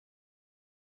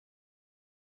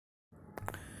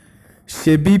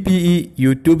Shebi P E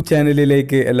YouTube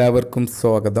ചാനലിലേക്ക് എല്ലാവർക്കും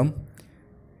സ്വാഗതം.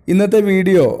 ഇന്നത്തെ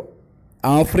വീഡിയോ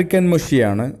ആഫ്രിക്കൻ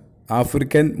മുഷിയാണ്.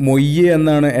 ആഫ്രിക്കൻ മൊയ്യ്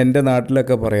എന്നാണ് എൻ്റെ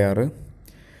നാട്ടിലൊക്കെ പറയാറ്.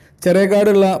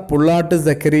 ചെറിയക്കാടുള്ള പുള്ളാട്ട്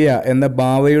സക്കരിയ എന്ന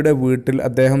ബാവയുടെ വീട്ടിൽ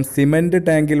അദ്ദേഹം സിമൻറ്റ്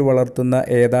ടാങ്കിൽ വളർത്തുന്ന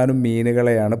ഏതാനും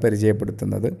മീനുകളെയാണ്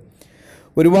പരിചയപ്പെടുത്തുന്നത്.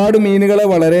 ഒരുപാട് മീനുകളെ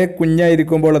വളരെ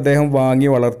കുഞ്ഞായിരിക്കുമ്പോൾ അദ്ദേഹം വാങ്ങി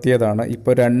വളർത്തിയതാണ്.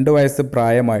 ഇപ്പോൾ 2 വയസ്സ്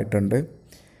പ്രായമായിട്ടുണ്ട്.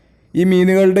 ഈ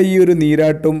മീനുകളുടെ ഈ ഒരു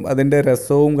നീരാട്ടും അതിൻ്റെ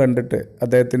രസവും കണ്ടിട്ട്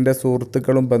അദ്ദേഹത്തിൻ്റെ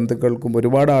സുഹൃത്തുക്കളും ബന്ധുക്കൾക്കും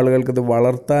ഒരുപാട് ആളുകൾക്ക് ഇത്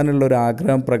വളർത്താനുള്ളൊരു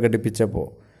ആഗ്രഹം പ്രകടിപ്പിച്ചപ്പോൾ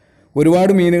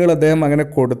ഒരുപാട് മീനുകൾ അദ്ദേഹം അങ്ങനെ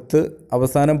കൊടുത്ത്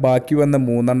അവസാനം ബാക്കി വന്ന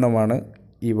 3 എണ്ണമാണ്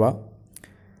ഇവ.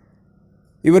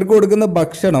 ഇവർക്ക് കൊടുക്കുന്ന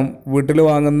ഭക്ഷണം വീട്ടിൽ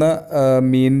വാങ്ങുന്ന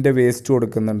മീനിൻ്റെ വേസ്റ്റ്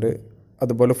കൊടുക്കുന്നുണ്ട്,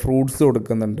 അതുപോലെ ഫ്രൂട്ട്സ്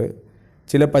കൊടുക്കുന്നുണ്ട്,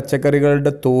 ചില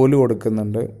പച്ചക്കറികളുടെ തോല്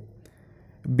കൊടുക്കുന്നുണ്ട്,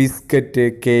 ബിസ്ക്കറ്റ്,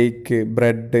 കേക്ക്,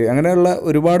 ബ്രെഡ്, അങ്ങനെയുള്ള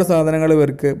ഒരുപാട് സാധനങ്ങൾ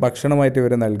ഇവർക്ക് ഭക്ഷണമായിട്ട്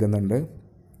ഇവർ നൽകുന്നുണ്ട്.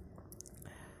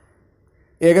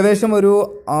 ഏകദേശം ഒരു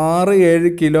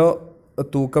 6-7 കിലോ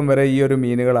തൂക്കം വരെ ഈ ഒരു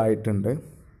മീനുകളായിട്ടുണ്ട്.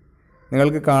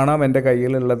 നിങ്ങൾക്ക് കാണാം എൻ്റെ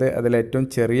കയ്യിലുള്ളത് അതിലേറ്റവും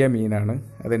ചെറിയ മീനാണ്.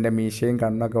 അതിൻ്റെ മീശയും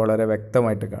കണ്ണൊക്കെ വളരെ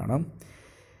വ്യക്തമായിട്ട് കാണാം.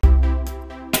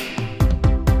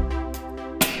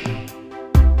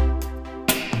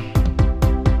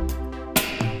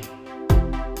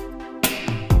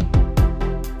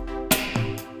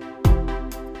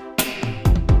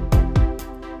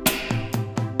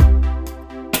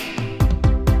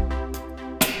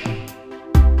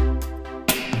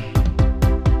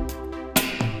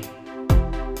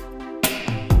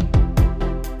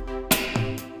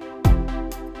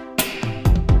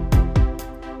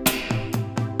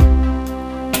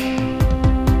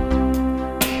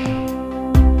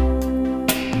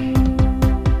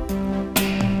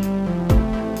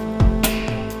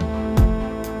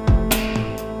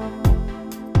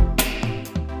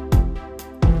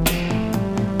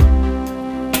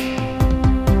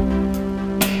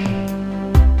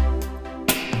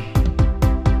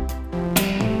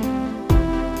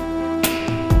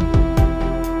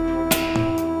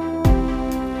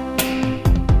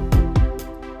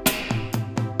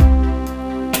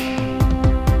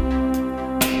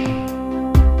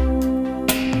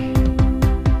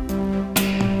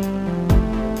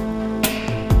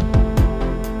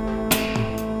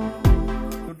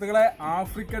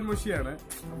 ആഫ്രിക്കൻ മുഷിയാണ്.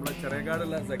 നമ്മളെ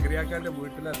ചെറിയക്കാടുള്ള സക്കരിയാക്കാന്റെ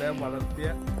വീട്ടിൽ അദ്ദേഹം വളർത്തിയ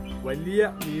വലിയ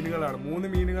മീനുകളാണ്. 3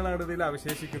 മീനുകളാണ് ഇതിൽ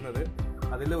അവശേഷിക്കുന്നത്.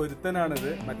 അതിൽ ഒരുത്തനാണിത്.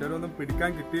 മറ്റൊരൊന്നും പിടിക്കാൻ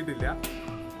കിട്ടിയിട്ടില്ല.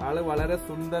 ആള് വളരെ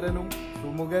സുന്ദരനും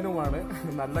സുമുഖനുമാണ്.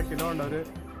 നല്ല കിലോ ഉണ്ട്. ഒരു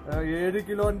 7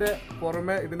 കിലോന്റെ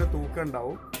പുറമെ ഇതിന് തൂക്കം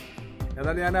ഉണ്ടാവും.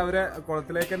 ഏതായാലും ഞാൻ അവരെ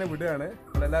കുളത്തിലേക്ക് തന്നെ വിടുകയാണ്.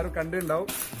 നമ്മളെല്ലാവരും കണ്ടിട്ടുണ്ടാവും.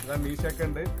 അതാ മീശൊക്കെ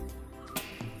ഉണ്ട്.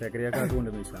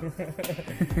 ചക്കരിയാക്കാക്കുണ്ട് മീശ.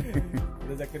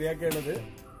 ഇത് ചക്കരിയാക്കാണത്.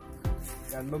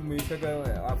 കണ്ണും മീശൊക്കെ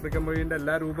ആഫ്രിക്കൻ മൊഴിന്റെ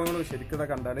എല്ലാ രൂപങ്ങളും ശരിക്കും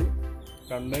കണ്ടാണ്.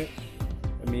 കണ്ണ്,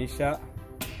 മീശ.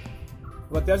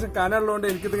 അത്യാവശ്യം കനമുള്ളതുകൊണ്ട്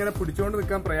എനിക്കിതിങ്ങനെ പിടിച്ചുകൊണ്ട്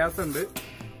നിൽക്കാൻ പ്രയാസമുണ്ട്.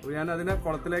 അപ്പോൾ ഞാൻ അതിനെ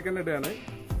കുളത്തിലേക്ക് തന്നെ ഇടുകയാണ്.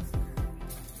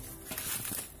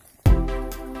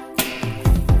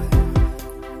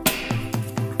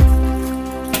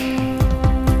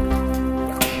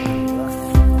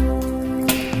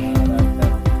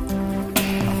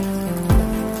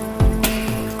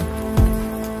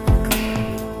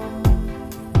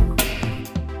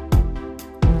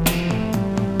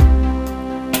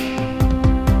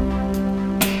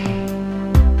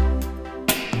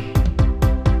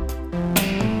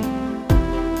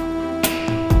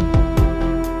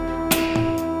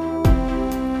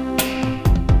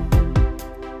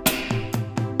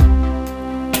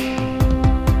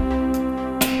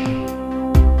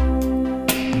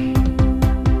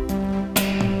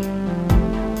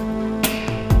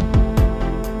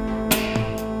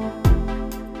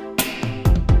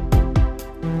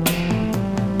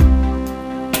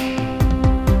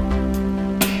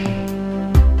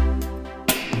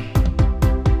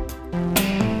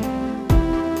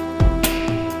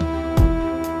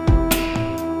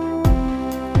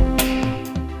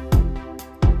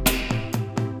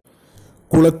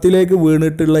 കുളത്തിലേക്ക്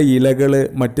വീണിട്ടുള്ള ഇലകൾ,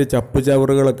 മറ്റ്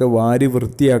ചപ്പുചവറുകളൊക്കെ വാരി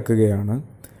വൃത്തിയാക്കുകയാണ്.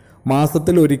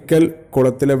 മാസത്തിൽ ഒരിക്കൽ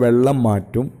കുളത്തിലെ വെള്ളം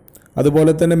മാറ്റും.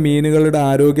 അതുപോലെ തന്നെ മീനുകളുടെ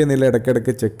ആരോഗ്യനില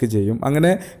ഇടയ്ക്കിടയ്ക്ക് ചെക്ക് ചെയ്യും.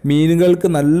 അങ്ങനെ മീനുകൾക്ക്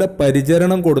നല്ല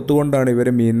പരിചരണം കൊടുത്തുകൊണ്ടാണ് ഇവർ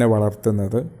മീനിനെ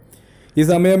വളർത്തുന്നത്. ഈ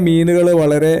സമയം മീനുകൾ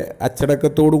വളരെ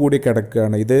അച്ചടക്കത്തോടു കൂടി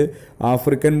കിടക്കുകയാണ്. ഇത്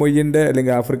ആഫ്രിക്കൻ മൊയ്യിൻ്റെ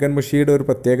അല്ലെങ്കിൽ ആഫ്രിക്കൻ മുഷിയുടെ ഒരു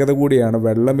പ്രത്യേകത കൂടിയാണ്.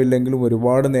 വെള്ളമില്ലെങ്കിലും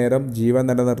ഒരുപാട് നേരം ജീവൻ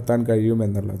നിലനിർത്താൻ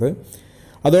കഴിയുമെന്നുള്ളത്.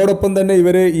 അതോടൊപ്പം തന്നെ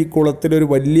ഇവർ ഈ കുളത്തിലൊരു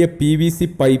വലിയ PVC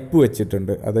പൈപ്പ്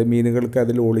വെച്ചിട്ടുണ്ട്. അത് മീനുകൾക്ക്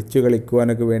അതിൽ ഒളിച്ച്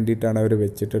കളിക്കുവാനൊക്കെ വേണ്ടിയിട്ടാണ് അവർ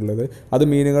വെച്ചിട്ടുള്ളത്. അത്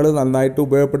മീനുകൾ നന്നായിട്ട്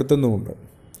ഉപയോഗപ്പെടുത്തുന്നുമുണ്ട്.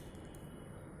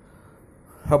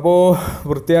 അപ്പോൾ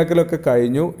വൃത്തിയാക്കലൊക്കെ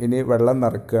കഴിഞ്ഞു. ഇനി വെള്ളം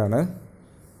നിറക്കുകയാണ്.